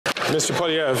Mr.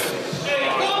 Polyev,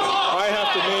 I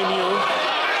have to name you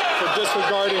for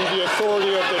disregarding the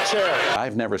authority of the chair.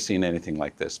 I've never seen anything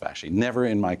like this, Vashi. Never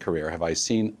in my career have I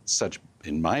seen such,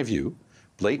 in my view,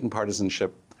 blatant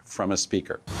partisanship from a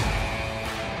speaker.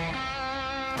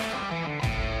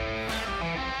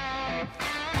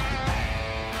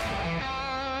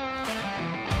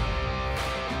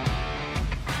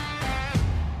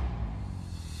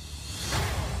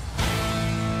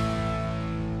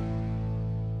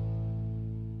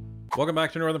 Welcome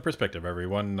back to Northern Perspective,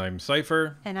 everyone. I'm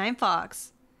Cypher. And I'm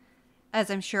Fox.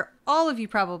 As I'm sure all of you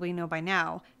probably know by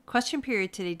now, question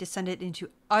period today descended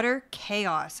into utter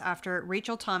chaos after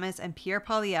Rachel Thomas and Pierre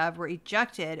Poilievre were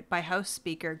ejected by House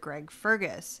Speaker Greg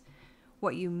Fergus.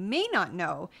 What you may not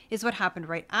know is what happened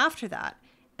right after that,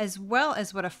 as well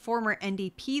as what a former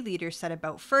NDP leader said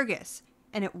about Fergus,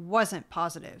 and it wasn't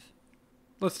positive.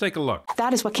 Let's take a look.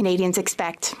 That is what Canadians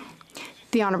expect.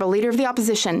 The Honourable Leader of the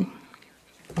Opposition.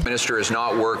 The minister is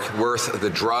not worth the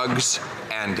drugs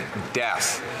and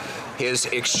death. His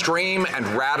extreme and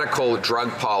radical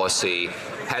drug policy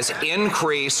has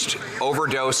increased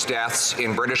overdose deaths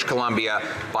in British Columbia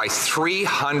by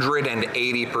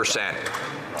 380%.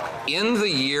 In the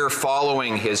year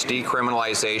following his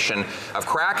decriminalization of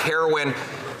crack, heroin,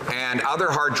 and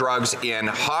other hard drugs in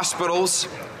hospitals,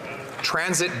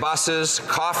 transit buses,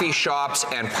 coffee shops,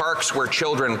 and parks where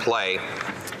children play,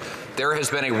 there has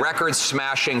been a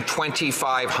record-smashing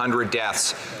 2,500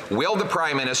 deaths. Will the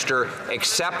Prime Minister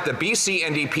accept the BC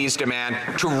NDP's demand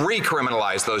to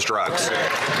recriminalize those drugs?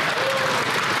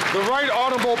 The Right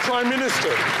Honourable Prime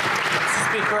Minister.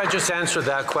 Speaker, I just answered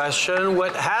that question.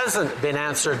 What hasn't been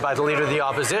answered by the Leader of the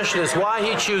Opposition is why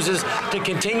he chooses to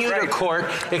continue to court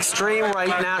extreme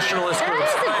right nationalist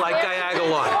groups like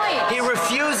Diagolon. He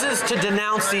refuses to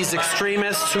denounce these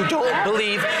extremists who don't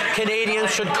believe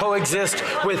Canadians should coexist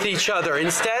with each other.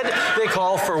 Instead, they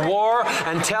call for war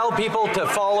and tell people to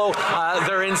follow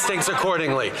their instincts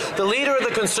accordingly. The Leader of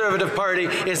the Conservative Party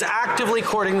is actively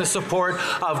courting the support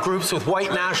of groups with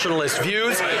white nationalist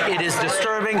views. It is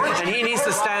disturbing, and he needs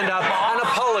to stand up and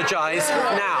apologize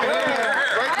now.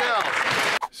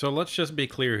 So let's just be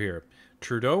clear here.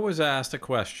 Trudeau was asked a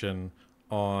question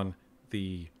on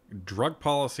the drug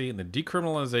policy and the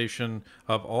decriminalization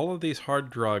of all of these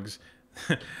hard drugs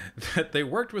that they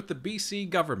worked with the BC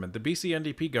government, the BC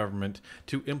NDP government,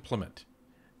 to implement.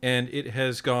 And it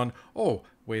has gone, oh,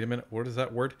 wait a minute, what is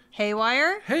that word?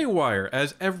 Haywire? Haywire,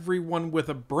 as everyone with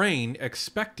a brain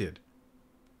expected.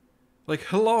 Like,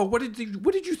 hello, what did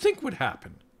you think would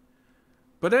happen?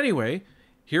 But anyway,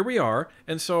 here we are.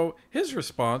 And so his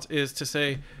response is to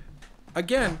say,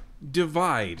 again,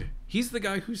 divide. He's the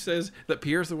guy who says that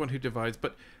Pierre's the one who divides.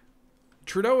 But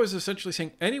Trudeau is essentially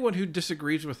saying anyone who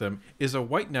disagrees with him is a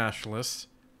white nationalist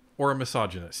or a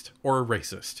misogynist or a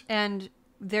racist. And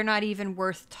they're not even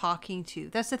worth talking to.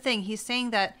 That's the thing. He's saying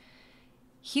that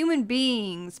human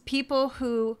beings, people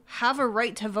who have a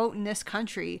right to vote in this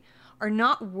country, are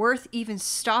not worth even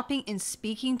stopping and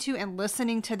speaking to and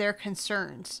listening to their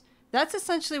concerns. That's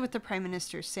essentially what the Prime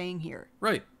Minister is saying here.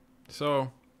 Right.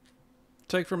 So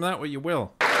take from that what you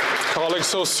will. Colleagues,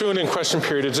 so soon in question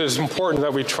period, it is important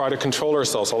that we try to control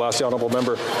ourselves. I'll ask the Honourable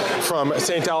Member from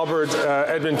St. Albert,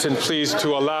 Edmonton, please, to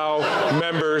allow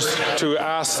members to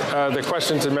ask the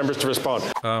questions and members to respond.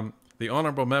 The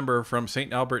Honourable Member from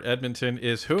St. Albert, Edmonton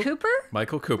is who? Cooper?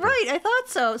 Michael Cooper. Right, I thought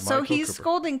so. So he's Cooper.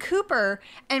 scolding Cooper,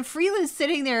 and Freeland's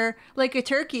sitting there like a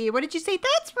turkey. What did you say?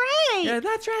 That's right. Yeah,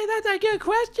 that's right. That's a good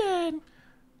question.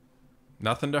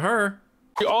 Nothing to her.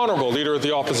 The Honourable Leader of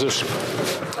the Opposition.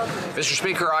 Mr.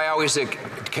 Speaker, I always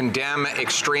condemn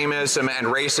extremism and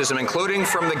racism, including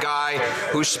from the guy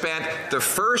who spent the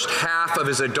first half of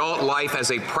his adult life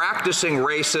as a practicing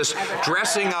racist,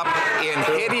 dressing up in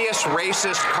hideous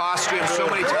racist costumes so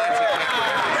many times he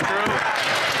can't remember.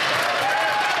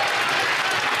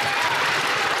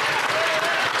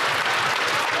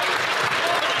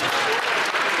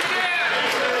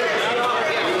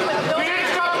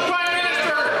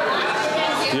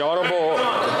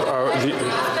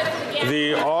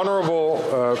 The Honourable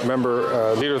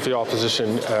Member, Leader of the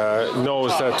Opposition,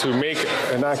 knows that to make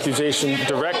an accusation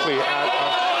directly at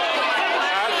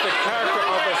the character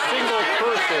of a single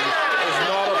person is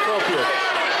not appropriate.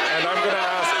 And I'm going to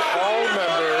ask all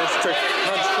members to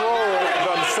control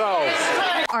themselves.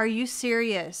 Are you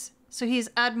serious? So he's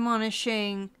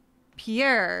admonishing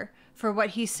Pierre for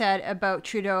what he said about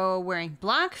Trudeau wearing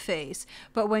blackface.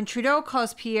 But when Trudeau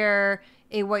calls Pierre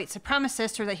a white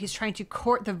supremacist, or that he's trying to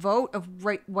court the vote of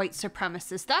white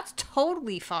supremacists, that's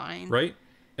totally fine. Right.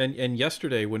 And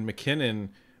yesterday when McKinnon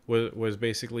was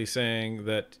basically saying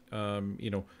that,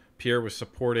 Pierre was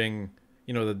supporting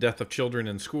the death of children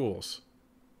in schools.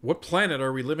 What planet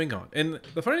are we living on? And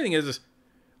the funny thing is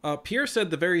Pierre said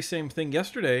the very same thing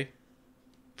yesterday.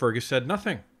 Fergus said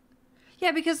nothing.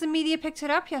 Yeah, because the media picked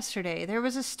it up yesterday. There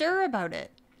was a stir about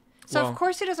it. So, of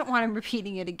course, he doesn't want him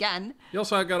repeating it again. You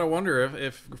also got to wonder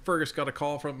if Fergus got a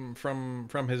call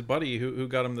from his buddy who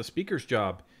got him the speaker's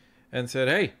job and said,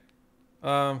 hey,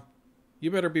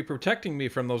 you better be protecting me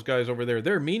from those guys over there.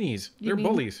 They're meanies. They're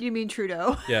bullies. You mean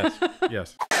Trudeau? Yes,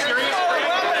 yes.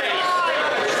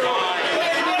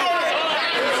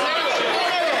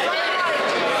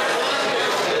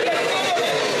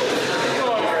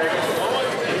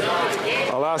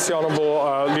 I'll ask the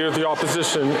Honourable Leader of the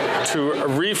Opposition to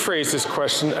rephrase this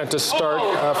question and to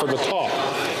start from the top.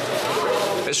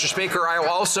 Mr. Speaker, I will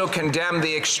also condemn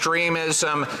the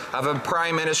extremism of a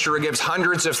Prime Minister who gives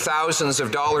hundreds of thousands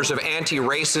of dollars of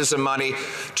anti-racism money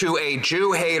to a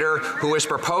Jew hater who has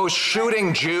proposed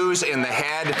shooting Jews in the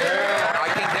head. I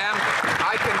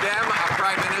condemn a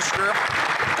Prime Minister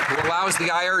who allows the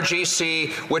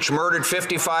IRGC, which murdered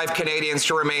 55 Canadians,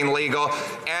 to remain legal.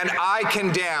 And I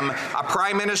condemn a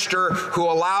Prime Minister who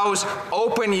allows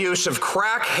open use of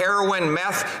crack, heroin,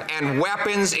 meth, and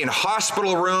weapons in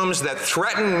hospital rooms that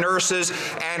threaten nurses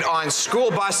and on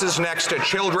school buses next to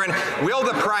children. Will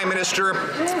the Prime Minister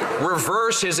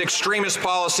reverse his extremist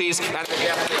policies and the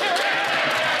death?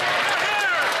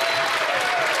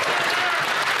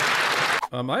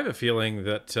 I have a feeling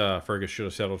that Fergus should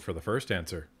have settled for the first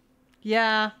answer.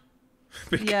 Yeah.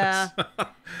 Yeah.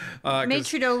 Made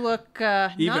Trudeau look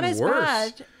not as worse.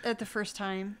 bad at the first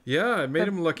time. Yeah, it made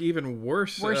him look even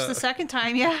worse. Worse the second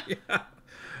time, yeah.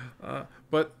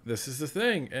 But this is the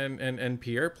thing, and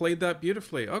Pierre played that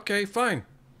beautifully. Okay, fine.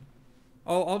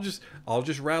 I'll just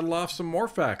rattle off some more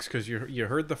facts because you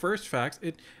heard the first facts.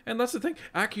 And that's the thing.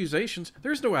 Accusations.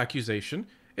 There's no accusation.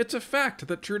 It's a fact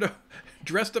that Trudeau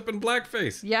dressed up in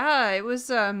blackface. Yeah, it was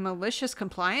malicious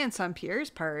compliance on Pierre's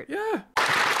part. Yeah.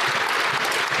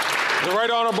 The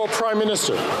Right Honourable Prime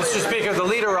Minister. Mr. Speaker, the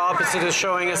leader opposite is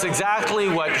showing us exactly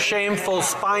what shameful,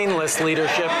 spineless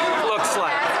leadership looks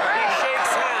like. He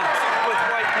shakes hands with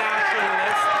white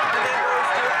nationalists and then goes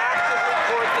to actively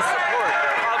court the support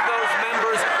of those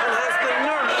members and has the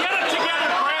nerve. Get it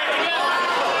together,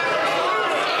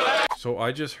 Greg! So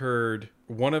I just heard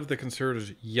one of the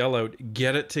Conservatives yell out,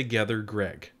 "Get it together,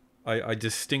 Greg." I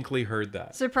distinctly heard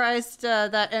that. Surprised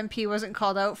that MP wasn't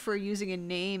called out for using a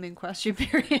name in question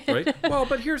period. Right? Well,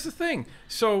 but here's the thing.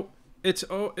 So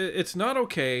it's not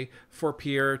okay for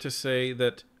Pierre to say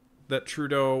that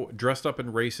Trudeau dressed up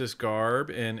in racist garb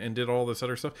and did all this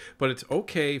other stuff, but it's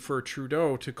okay for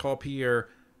Trudeau to call Pierre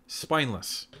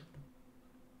spineless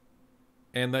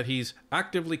and that he's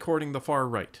actively courting the far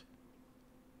right.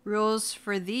 Rules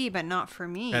for thee, but not for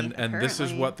me. And this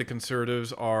is what the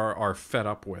Conservatives are fed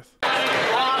up with.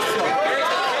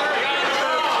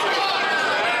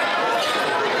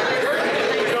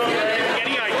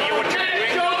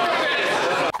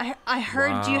 I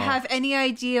heard, Wow. Do you have any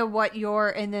idea what you're,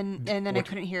 and then I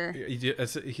couldn't hear.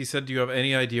 He said, do you have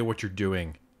any idea what you're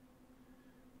doing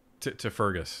to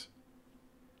Fergus?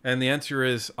 And the answer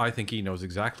is, I think he knows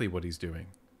exactly what he's doing.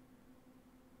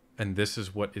 And this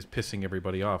is what is pissing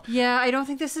everybody off. Yeah, I don't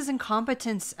think this is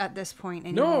incompetence at this point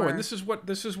anymore. No, and this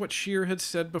is what Scheer had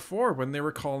said before when they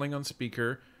were calling on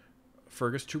Speaker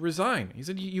Fergus to resign. He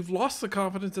said, "You've lost the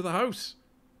confidence of the House."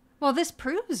 Well, this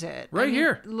proves it. Right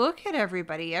here. Look at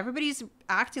everybody. Everybody's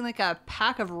acting like a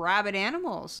pack of rabid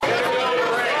animals.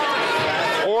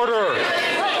 Order.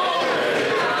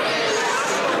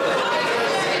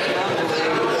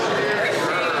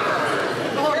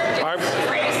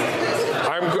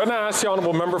 I'm going to ask the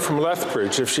Honourable Member from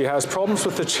Lethbridge if she has problems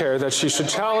with the chair, that she should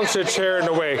challenge the chair in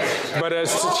a way. But as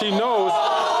she knows,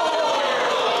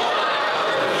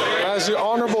 as the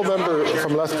Honourable Member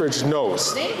from Lethbridge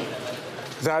knows,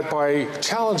 that by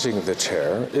challenging the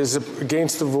chair is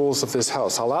against the rules of this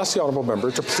House. I'll ask the Honourable Member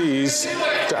to please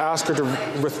to ask her to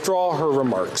withdraw her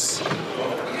remarks. The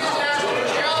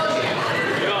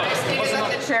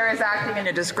chair is acting in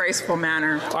a disgraceful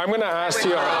manner. I'm going to ask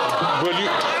you, will you...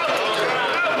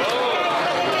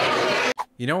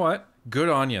 You know what? Good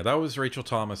on you. That was Rachel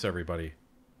Thomas, everybody.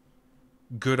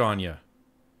 Good on you.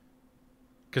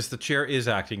 Because the chair is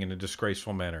acting in a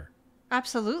disgraceful manner.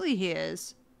 Absolutely he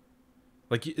is.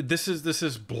 Like, this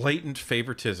is blatant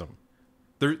favoritism.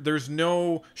 There's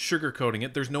no sugarcoating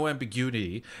it. There's no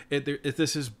ambiguity.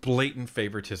 This is blatant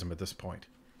favoritism at this point.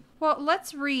 Well,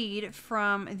 let's read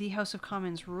from the House of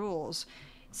Commons rules.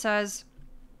 It says,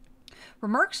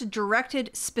 remarks directed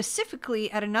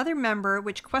specifically at another member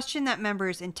which question that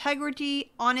member's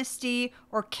integrity, honesty,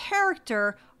 or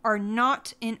character are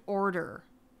not in order.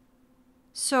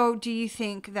 So do you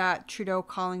think that Trudeau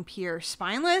calling Pierre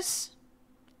spineless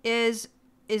is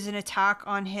an attack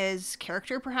on his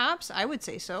character, perhaps? I would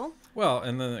say so. Well,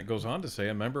 and then it goes on to say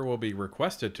a member will be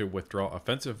requested to withdraw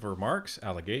offensive remarks,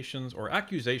 allegations, or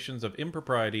accusations of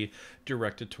impropriety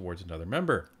directed towards another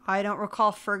member. I don't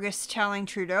recall Fergus telling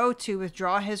Trudeau to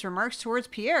withdraw his remarks towards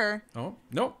Pierre. Oh,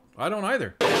 no, I don't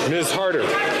either. Ms. Harder,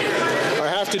 I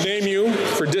have to name you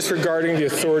for disregarding the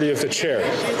authority of the chair.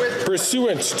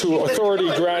 Pursuant to authority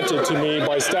granted to me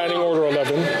by Standing Order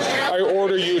 11, I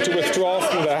order you to withdraw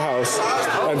from the House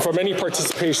and from any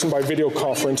participation by video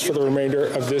conference for the remainder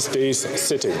of this day's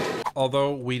sitting.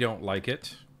 Although we don't like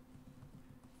it,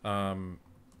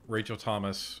 Rachel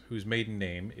Thomas, whose maiden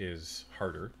name is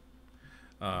Harder,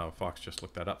 Fox just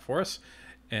looked that up for us,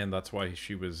 and that's why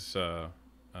she was...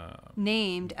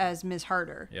 named as Ms.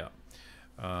 Harder. Yeah.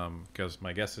 Because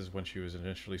my guess is when she was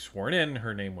initially sworn in,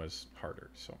 her name was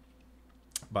Harder. So,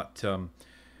 but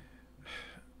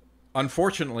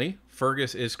unfortunately,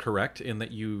 Fergus is correct in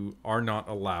that you are not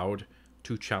allowed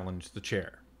to challenge the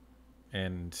chair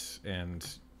and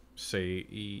say,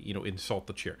 you know, insult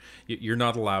the chair. You're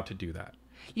not allowed to do that.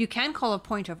 You can call a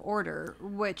point of order,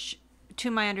 which,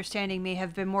 to my understanding, may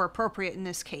have been more appropriate in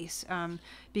this case,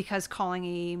 because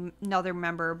calling another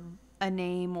member a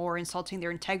name or insulting their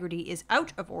integrity is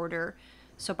out of order.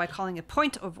 So by calling a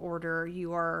point of order,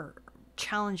 you are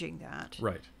challenging that.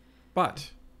 Right.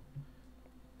 But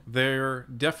there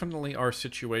definitely are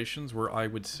situations where I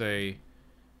would say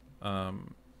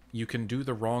you can do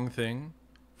the wrong thing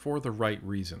for the right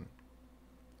reason.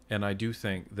 And I do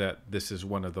think that this is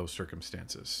one of those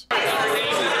circumstances.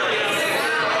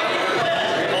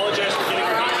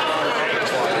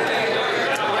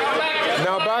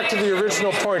 Now back to the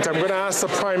original point. I'm going to ask the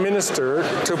Prime Minister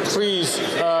to please,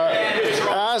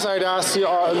 as I'd ask the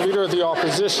Leader of the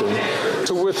Opposition,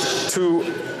 to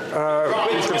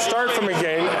start from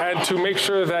again and to make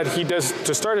sure that he does,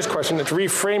 to start his question, and to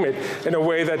reframe it in a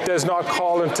way that does not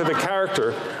call into the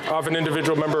character of an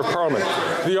individual member of Parliament.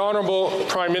 The Honourable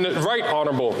Prime Minister, Right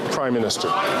Honourable Prime Minister.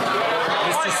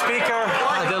 Mr. Speaker,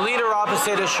 the leader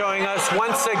opposite is showing us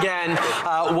once again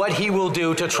what he will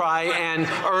do to try and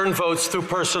earn votes through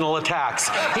personal attacks.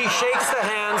 He shakes the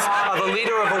hands of a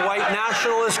leader of a white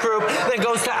nationalist group, then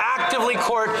goes to actively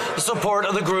court the support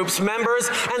of the group's members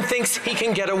and thinks he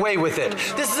can get away with it.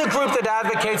 This is a group that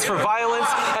advocates for violence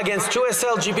against 2S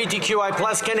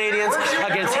LGBTQI+ Canadians,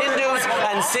 against Hindus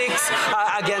and Sikhs,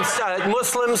 against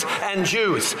Muslims and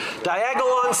Jews.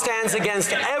 Diagolon stands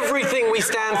against everything we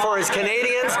stand for as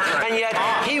Canadians, and yet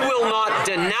he will not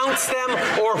denounce them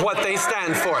or what they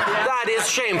stand for. That is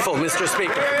shameful, Mr.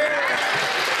 Speaker.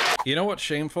 You know what's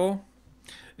shameful?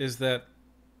 Is that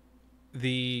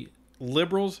the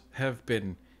Liberals have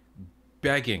been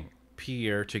begging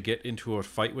Pierre to get into a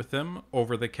fight with them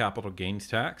over the capital gains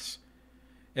tax,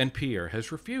 and Pierre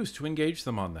has refused to engage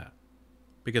them on that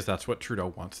because that's what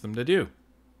Trudeau wants them to do.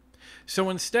 So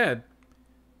instead,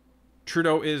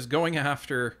 Trudeau is going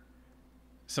after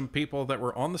some people that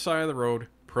were on the side of the road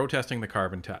protesting the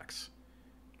carbon tax.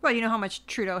 Well, you know how much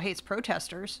Trudeau hates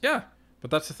protesters. Yeah,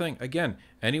 but that's the thing. Again,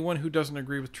 anyone who doesn't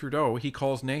agree with Trudeau, he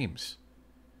calls names.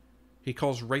 He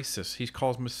calls racists. He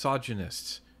calls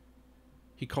misogynists.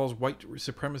 He calls white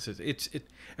supremacists.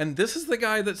 And this is the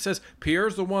guy that says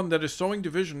Pierre's the one that is sowing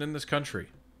division in this country.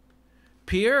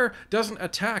 Pierre doesn't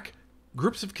attack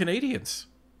groups of Canadians.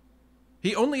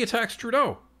 He only attacks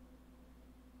Trudeau.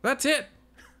 That's it.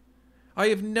 I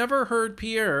have never heard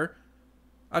Pierre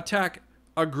attack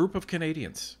a group of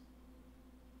Canadians.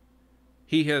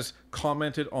 He has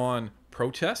commented on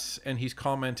protests and he's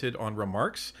commented on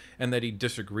remarks and that he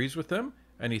disagrees with them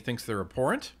and he thinks they're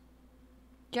abhorrent.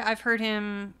 Yeah, I've heard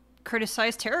him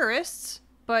criticize terrorists,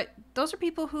 but those are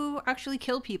people who actually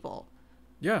kill people.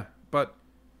 Yeah, but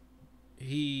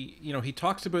he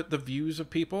talks about the views of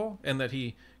people and that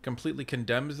he completely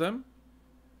condemns them,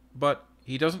 but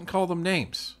he doesn't call them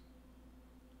names.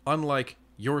 Unlike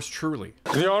yours truly.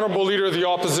 The Honourable Leader of the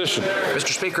Opposition. Mr.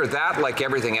 Speaker, that, like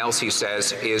everything else he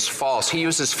says, is false. He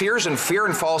uses fear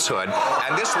and falsehood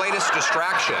and this latest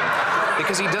distraction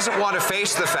because he doesn't want to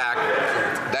face the fact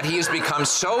that he has become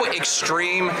so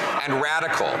extreme and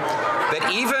radical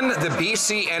that even the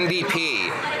BC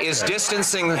NDP is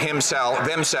distancing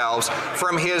themselves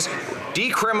from his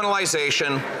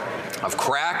decriminalization of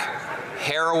crack,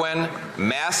 heroin,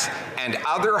 meth, and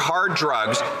other hard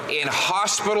drugs in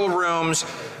hospital rooms,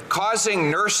 causing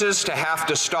nurses to have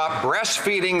to stop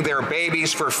breastfeeding their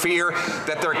babies for fear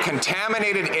that their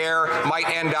contaminated air might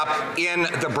end up in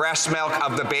the breast milk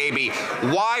of the baby.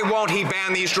 Why won't he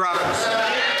ban these drugs?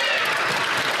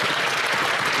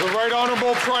 The Right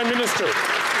Honourable Prime Minister.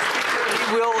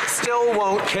 still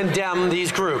won't condemn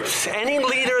these groups. Any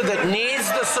leader that needs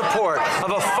the support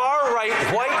of a far-right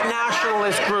white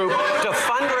nationalist group to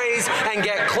fundraise and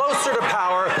get closer to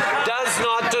power does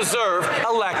not deserve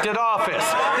elected office.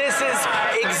 This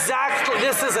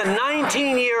is a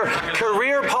 19-year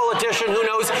career politician who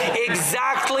knows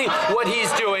exactly what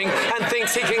he's doing and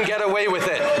thinks he can get away with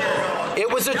it. It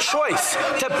was a choice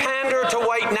to pander to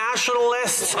white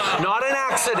nationalists, not an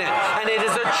accident, and it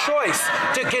is a choice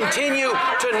to continue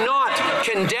to not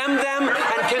condemn them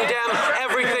and condemn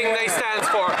everything they stand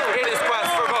for in his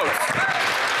quest for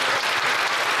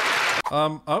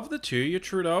votes. Of the two, you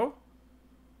Trudeau,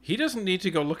 he doesn't need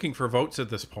to go looking for votes at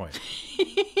this point.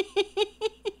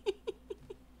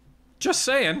 Just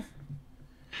saying.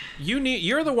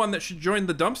 You're the one that should join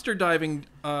the dumpster diving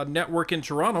network in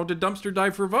Toronto to dumpster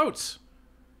dive for votes.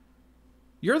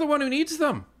 You're the one who needs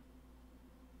them.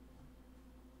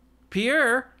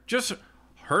 Pierre just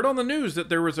heard on the news that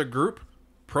there was a group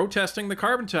protesting the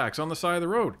carbon tax on the side of the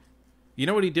road. You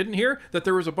know what he didn't hear? That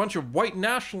there was a bunch of white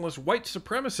nationalists, white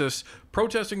supremacists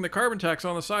protesting the carbon tax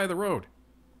on the side of the road.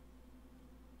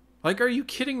 Like, are you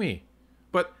kidding me?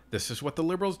 But this is what the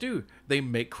Liberals do. They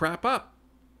make crap up.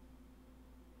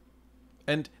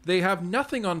 And they have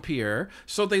nothing on Pierre,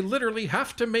 so they literally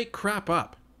have to make crap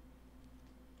up.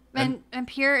 And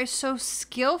Pierre is so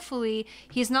skillfully,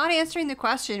 he's not answering the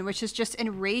question, which is just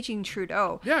enraging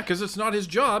Trudeau. Yeah, because it's not his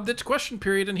job. It's question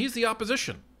period, and he's the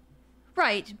opposition.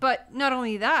 Right, but not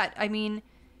only that, I mean,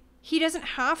 he doesn't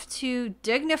have to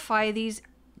dignify these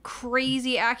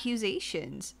crazy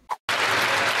accusations.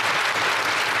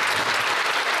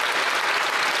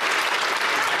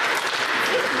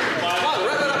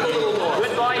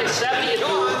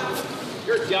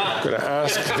 I'm going to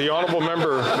ask the honourable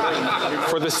member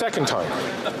for the second time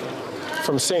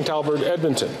from St. Albert,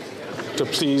 Edmonton, to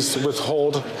please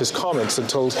withhold his comments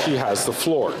until he has the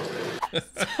floor.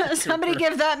 Somebody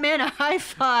give that man a high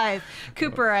five.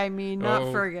 Cooper, I mean,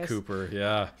 not Fergus. Cooper,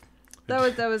 yeah. That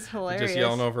was hilarious. Just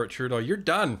yelling over at Trudeau, you're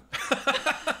done.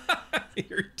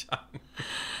 You're done.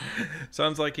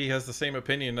 Sounds like he has the same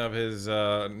opinion of his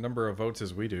number of votes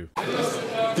as we do.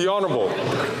 The Honourable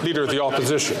Leader of the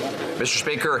Opposition. Mr.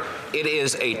 Speaker, it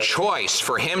is a choice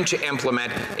for him to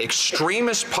implement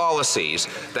extremist policies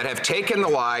that have taken the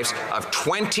lives of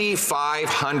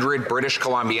 2,500 British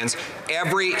Columbians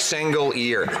every single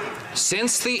year.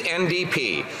 Since the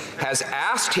NDP has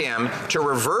asked him to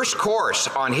reverse course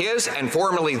on his and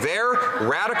formerly their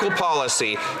radical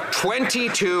policy,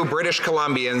 22 British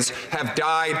Columbians have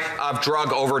died of drug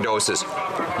overdoses.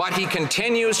 But he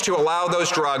continues to allow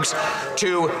those drugs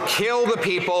to kill the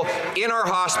people in our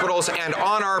hospitals and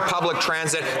on our public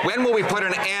transit. When will we put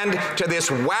an end to this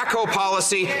wacko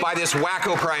policy by this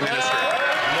wacko Prime Minister?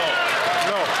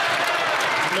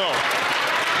 No.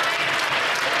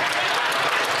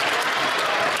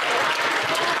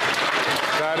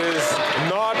 That is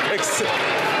not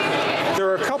there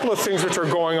are a couple of things which are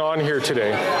going on here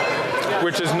today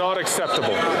which is not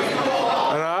acceptable.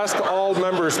 And I ask all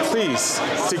members, please,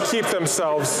 to keep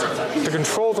themselves, to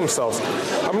control themselves.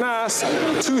 I'm going to ask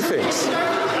two things.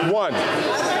 One,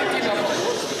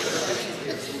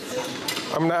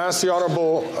 I'm going to ask the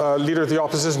Honourable Leader of the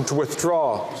Opposition to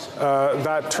withdraw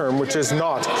that term, which is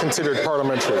not considered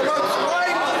parliamentary.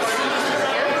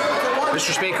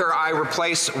 Mr. Speaker, I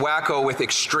replace wacko with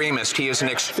extremist. He is an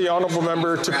The Honourable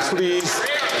Member to please.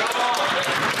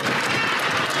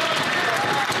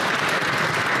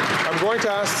 I'm going to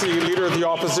ask the Leader of the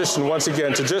Opposition once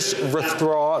again to just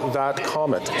withdraw that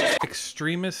comment.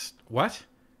 Extremist, what?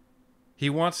 He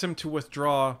wants him to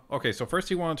withdraw. Okay, so first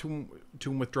he wanted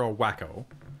to withdraw wacko.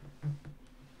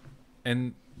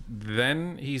 And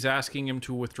then he's asking him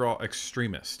to withdraw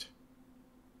extremist.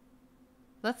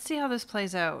 Let's see how this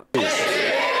plays out. And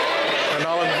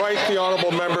I'll invite the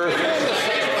Honourable Member.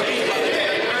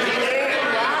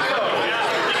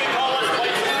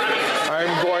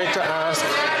 I'm going to ask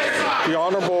the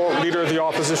Honourable Leader of the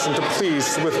Opposition to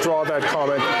please withdraw that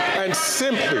comment and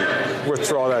simply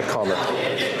withdraw that comment.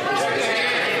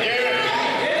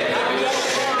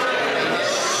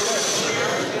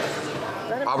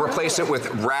 I'll replace it with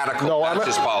radical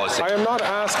Baptist policy. I am not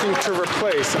asking to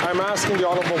replace. I'm asking the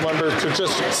Honourable Member to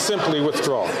just simply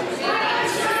withdraw.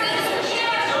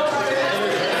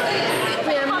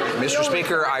 Mr.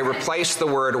 Speaker, I replace the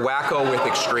word wacko with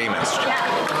extremist.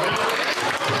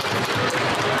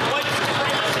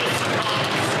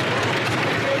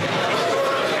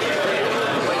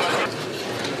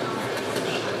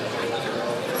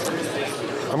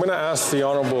 I'm going to ask the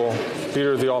Honourable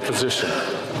Leader of the Opposition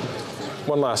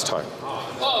one last time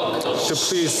to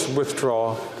please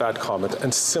withdraw that comment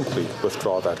and simply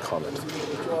withdraw that comment.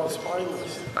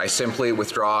 I simply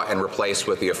withdraw and replace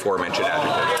with the aforementioned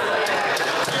adjective.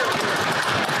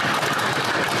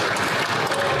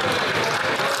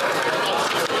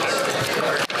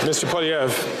 Mr.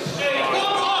 Polyev,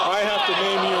 I have to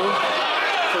name you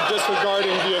for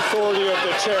disregarding the authority of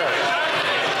the chair.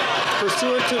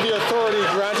 Pursuant to the authority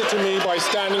granted to me by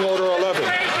Standing Order 11,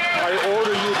 I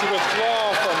order you to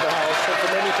withdraw from the House and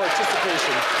from any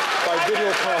participation by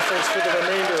video conference for the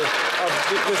remainder of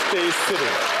this day's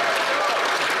sitting.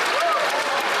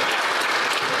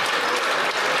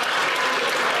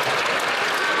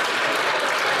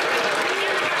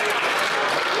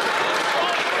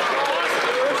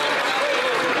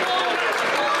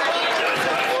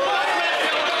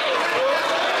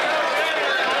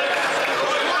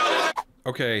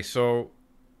 Okay, so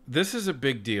this is a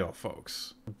big deal,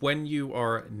 folks. When you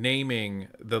are naming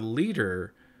the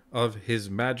leader of His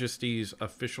Majesty's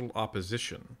official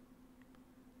opposition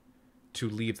to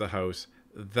leave the House,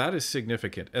 that is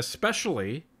significant,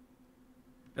 especially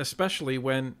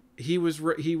when he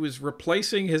was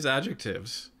replacing his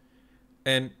adjectives,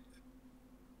 and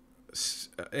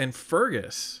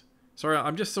Fergus. Sorry,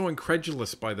 I'm just so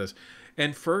incredulous by this.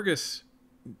 And Fergus,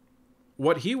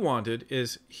 what he wanted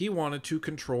to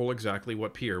control exactly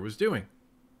what Pierre was doing.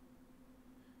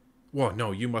 Well,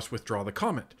 no, you must withdraw the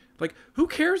comment. Like, who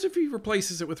cares if he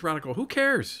replaces it with radical? Who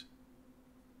cares?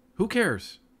 Who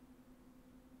cares?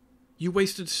 You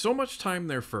wasted so much time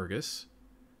there, Fergus.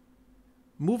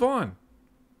 Move on.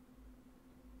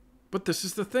 But this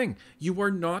is the thing. You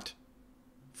are not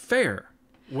fair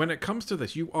when it comes to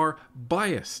this. You are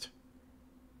biased.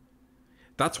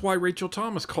 That's why Rachel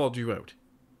Thomas called you out.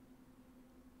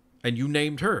 And you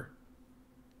named her.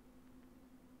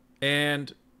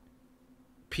 And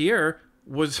Pierre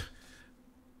was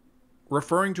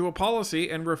referring to a policy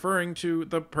and referring to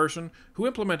the person who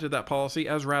implemented that policy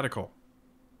as radical.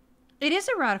 It is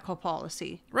a radical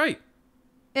policy. Right.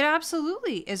 It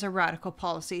absolutely is a radical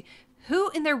policy. Who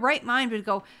in their right mind would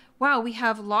go, wow, we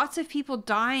have lots of people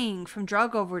dying from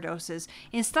drug overdoses.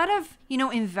 Instead of,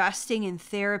 investing in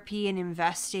therapy and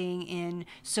investing in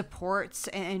supports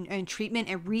and treatment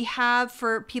and rehab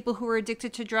for people who are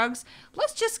addicted to drugs,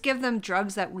 let's just give them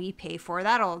drugs that we pay for.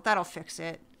 That'll fix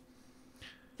it.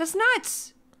 That's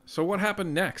nuts. So what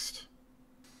happened next?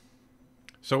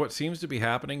 So what seems to be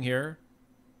happening here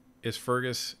is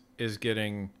Fergus is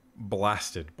getting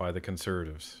blasted by the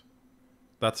Conservatives.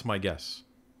 That's my guess.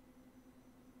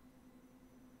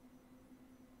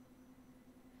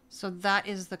 So that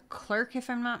is the clerk, if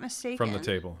I'm not mistaken? From the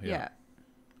table, yeah.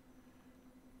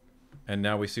 And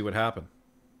now we see what happened.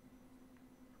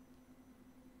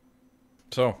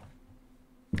 So,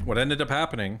 what ended up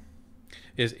happening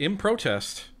is, in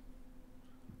protest,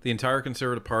 the entire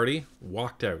Conservative Party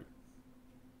walked out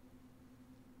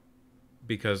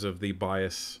because of the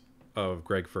bias of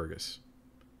Greg Fergus.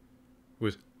 It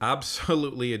was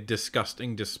absolutely a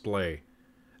disgusting display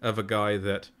of a guy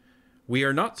that we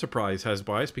are not surprised has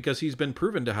bias, because he's been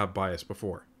proven to have bias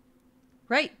before.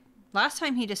 Right. Last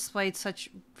time he displayed such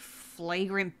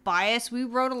flagrant bias, we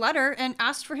wrote a letter and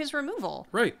asked for his removal.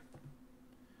 Right.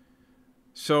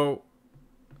 So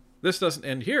this doesn't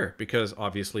end here, because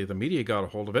obviously the media got a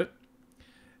hold of it.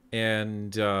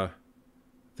 And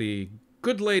the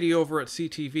good lady over at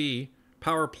CTV,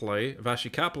 Power Play,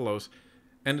 Vashi Kapelos,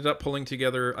 ended up pulling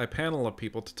together a panel of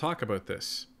people to talk about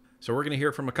this. So we're going to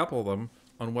hear from a couple of them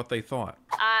on what they thought.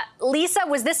 Lisa,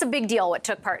 was this a big deal, what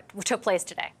took place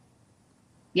today?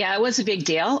 Yeah, it was a big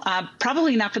deal.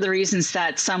 Probably not for the reasons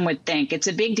that some would think. It's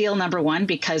a big deal, number one,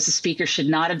 because the speaker should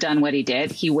not have done what he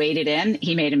did. He waded in.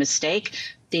 He made a mistake.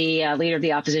 The leader of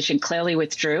the opposition clearly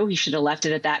withdrew. He should have left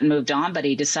it at that and moved on, but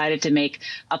he decided to make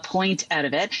a point out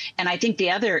of it. And I think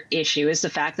the other issue is the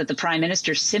fact that the prime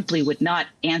minister simply would not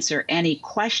answer any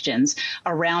questions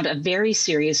around a very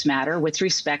serious matter with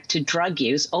respect to drug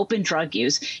use, open drug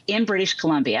use in British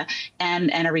Columbia, and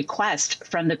a request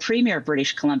from the premier of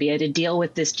British Columbia to deal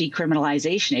with this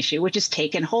decriminalization issue, which has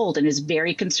taken hold and is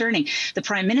very concerning. The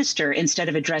prime minister, instead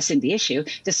of addressing the issue,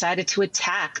 decided to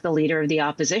attack the leader of the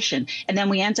opposition. And then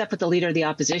we ends up with the leader of the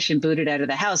opposition booted out of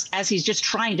the House as he's just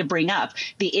trying to bring up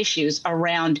the issues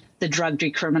around the drug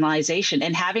decriminalization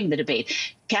and having the debate.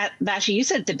 Vashi, you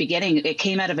said at the beginning it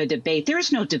came out of a debate. There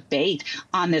is no debate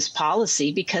on this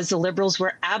policy because the Liberals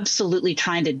were absolutely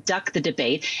trying to duck the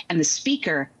debate, and the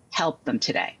Speaker helped them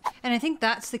today. And I think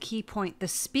that's the key point. The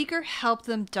speaker helped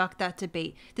them duck that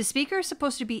debate. The speaker is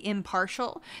supposed to be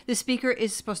impartial. The speaker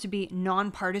is supposed to be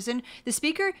nonpartisan. The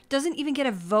speaker doesn't even get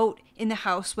a vote in the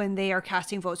House when they are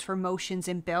casting votes for motions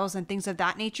and bills and things of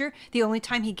that nature. The only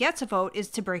time he gets a vote is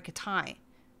to break a tie.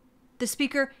 The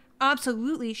speaker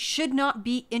absolutely should not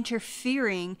be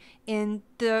interfering in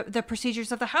the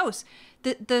procedures of the House.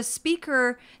 The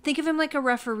speaker, think of him like a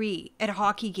referee at a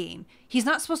hockey game. He's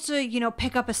not supposed to,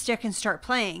 pick up a stick and start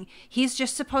playing. He's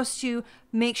just supposed to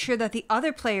make sure that the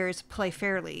other players play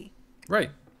fairly. Right.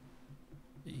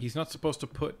 He's not supposed to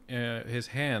put his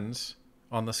hands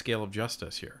on the scale of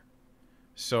justice here.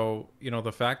 So,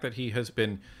 the fact that he has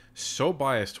been so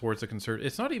biased towards the conservative,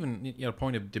 it's not even a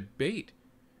point of debate.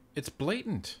 It's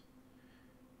blatant.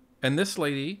 And this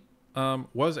lady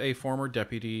was a former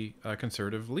deputy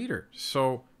conservative leader.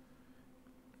 So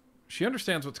she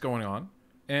understands what's going on,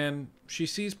 and she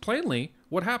sees plainly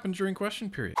what happened during question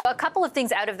period. A couple of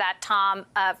things out of that, Tom.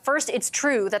 First, it's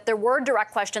true that there were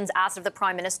direct questions asked of the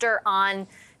Prime Minister on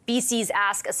BC's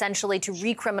ask essentially to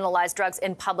recriminalize drugs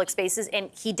in public spaces, and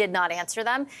he did not answer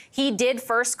them. He did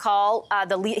first call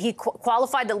he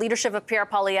qualified the leadership of Pierre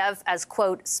Poilievre as,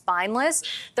 quote, spineless.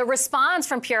 The response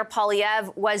from Pierre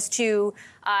Poilievre was to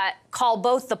call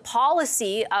both the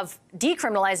policy of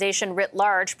decriminalization writ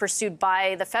large pursued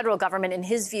by the federal government, in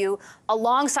his view,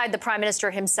 alongside the Prime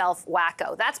Minister himself,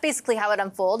 wacko. That's basically how it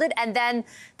unfolded. And then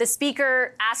the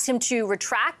Speaker asked him to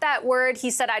retract that word.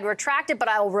 He said, I'd retract it, but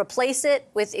I will replace it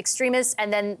with extremists.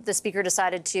 And then the Speaker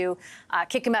decided to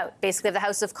kick him out, basically, of the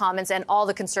House of Commons, and all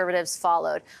the Conservatives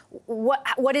followed.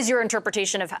 What is your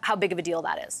interpretation of how big of a deal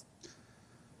that is?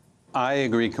 I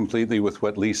agree completely with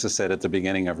what Lisa said at the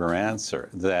beginning of her answer,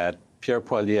 that Pierre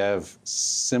Poilievre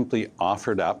simply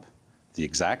offered up the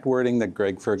exact wording that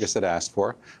Greg Fergus had asked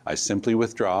for. I simply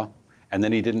withdraw. And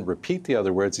then he didn't repeat the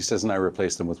other words. He says, and I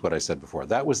replaced them with what I said before.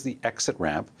 That was the exit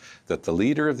ramp that the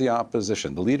leader of the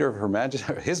opposition, the leader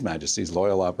of His Majesty's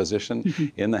loyal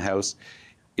opposition in the House,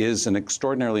 is an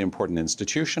extraordinarily important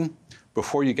institution.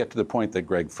 Before you get to the point that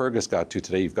Greg Fergus got to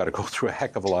today, you've got to go through a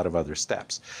heck of a lot of other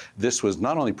steps. This was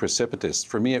not only precipitous,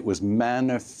 for me it was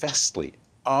manifestly,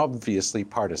 obviously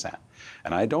partisan.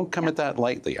 And I don't come at that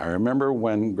lightly. I remember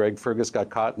when Greg Fergus got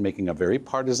caught making a very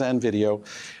partisan video,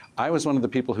 I was one of the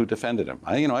people who defended him.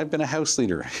 I've been a House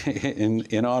leader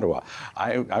in Ottawa.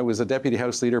 I was a deputy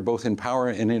House leader both in power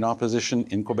and in opposition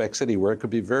in Quebec City, where it could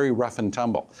be very rough and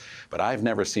tumble. But I've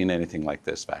never seen anything like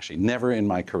this, Vashi. Never in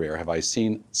my career have I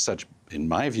seen such, in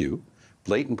my view,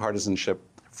 blatant partisanship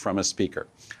from a speaker.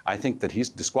 I think that he's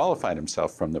disqualified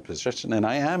himself from the position, and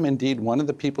I am indeed one of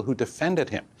the people who defended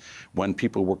him. When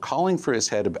people were calling for his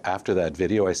head after that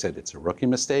video, I said, it's a rookie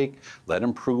mistake. Let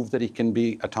him prove that he can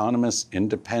be autonomous,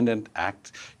 independent,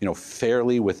 act,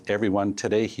 fairly with everyone.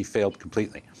 Today, he failed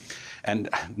completely. And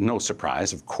no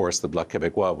surprise, of course, the Bloc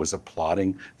Québécois was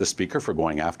applauding the speaker for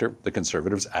going after the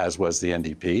Conservatives, as was the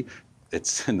NDP.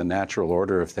 It's in the natural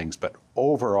order of things. But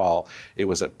overall, it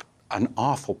was an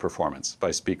awful performance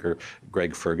by Speaker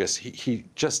Greg Fergus. He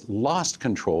just lost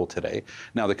control today.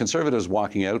 Now, the Conservatives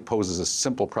walking out poses a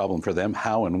simple problem for them.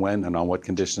 How and when and on what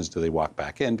conditions do they walk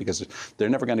back in? Because they're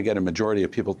never going to get a majority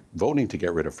of people voting to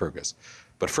get rid of Fergus.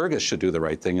 But Fergus should do the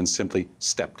right thing and simply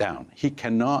step down. He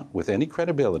cannot, with any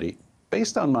credibility,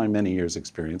 based on my many years'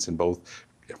 experience in both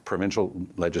provincial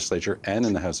legislature and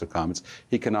in the House of Commons,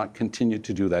 he cannot continue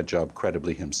to do that job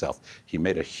credibly himself. He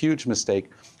made a huge mistake.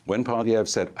 When Poilievre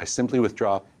said, I simply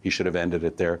withdraw, he should have ended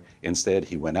it there. Instead,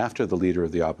 he went after the leader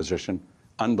of the opposition.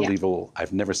 Unbelievable. Yeah.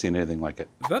 I've never seen anything like it.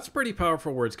 That's pretty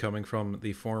powerful words coming from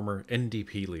the former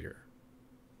NDP leader,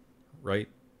 right?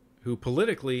 Who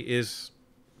politically is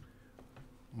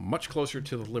much closer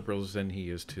to the Liberals than he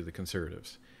is to the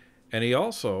Conservatives. And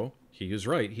he is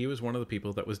right, he was one of the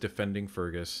people that was defending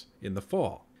Fergus in the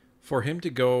fall. For him to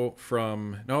go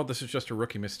from, no, this is just a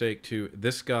rookie mistake, to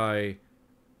this guy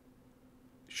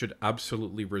should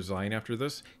absolutely resign after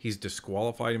this. He's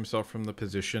disqualified himself from the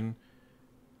position.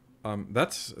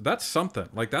 That's something.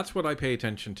 Like, that's what I pay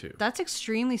attention to. That's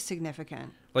extremely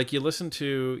significant. Like, you listen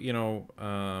to,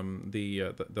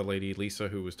 the lady Lisa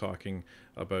who was talking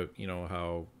about,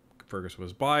 how Fergus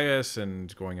was biased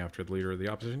and going after the leader of the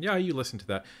opposition. Yeah, you listen to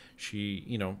that. She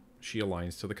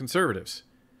aligns to the Conservatives.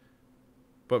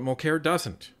 But Mulcair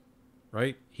doesn't,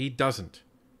 right? He doesn't.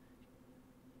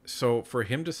 So for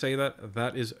him to say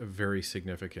that is very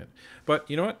significant. But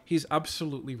you know what? He's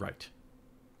absolutely right.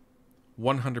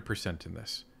 100% in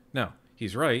this. Now,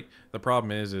 he's right. The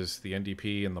problem is the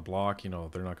NDP and the Bloc,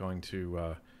 they're not going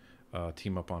to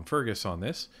team up on Fergus on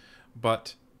this.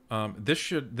 But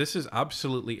this is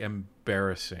absolutely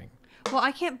embarrassing. Well,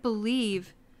 I can't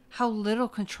believe how little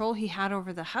control he had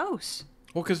over the House.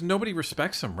 Well, because nobody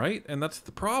respects him, right? And that's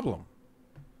the problem.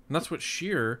 And that's what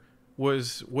Scheer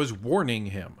was warning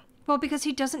him. Well, because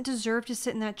he doesn't deserve to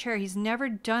sit in that chair. He's never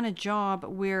done a job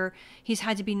where he's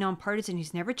had to be nonpartisan.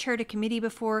 He's never chaired a committee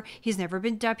before. He's never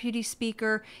been deputy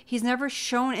speaker. He's never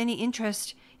shown any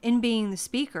interest in being the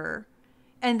speaker.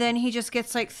 And then he just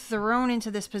gets like thrown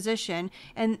into this position.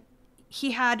 And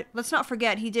he had, let's not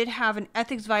forget, he did have an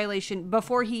ethics violation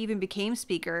before he even became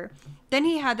speaker. Then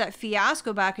he had that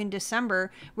fiasco back in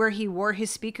December where he wore his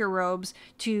speaker robes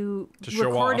to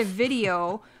record a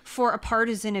video for a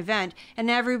partisan event. And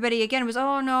everybody again was,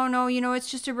 oh, no,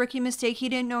 it's just a rookie mistake. He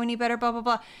didn't know any better, blah, blah,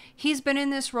 blah. He's been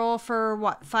in this role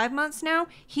for, 5 months now?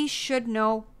 He should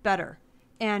know better.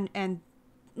 And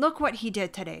look what he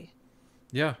did today.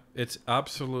 Yeah, it's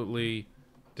absolutely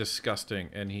disgusting.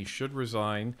 And he should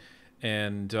resign.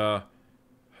 And I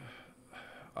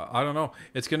don't know.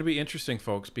 It's going to be interesting,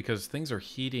 folks, because things are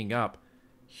heating up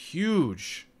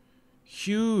huge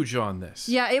on this.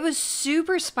 Yeah, it was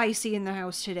super spicy in the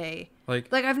House today.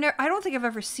 Like I don't think I've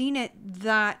ever seen it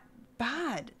that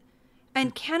bad.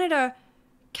 And Canada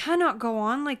cannot go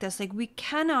on like this. Like, we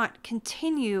cannot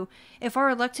continue if our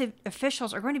elected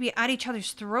officials are going to be at each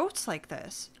other's throats like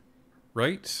this.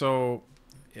 Right? So,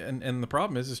 and the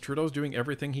problem is Trudeau's doing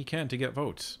everything he can to get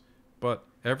votes. But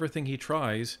everything he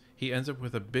tries, he ends up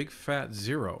with a big fat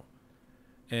zero.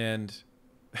 And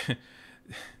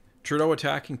Trudeau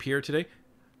attacking Pierre today,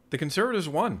 the Conservatives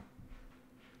won.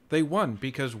 They won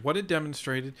because what it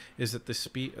demonstrated is that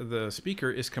the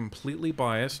speaker is completely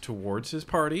biased towards his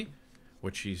party,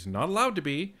 which he's not allowed to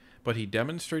be, but he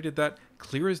demonstrated that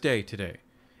clear as day today.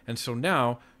 And so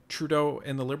now Trudeau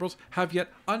and the Liberals have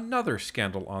yet another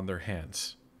scandal on their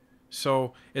hands.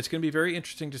 So it's going to be very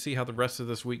interesting to see how the rest of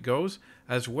this week goes,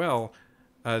 as well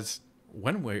as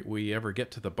when we ever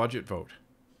get to the budget vote.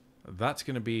 That's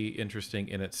going to be interesting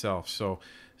in itself. So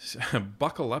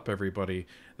buckle up, everybody.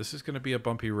 This is going to be a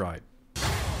bumpy ride.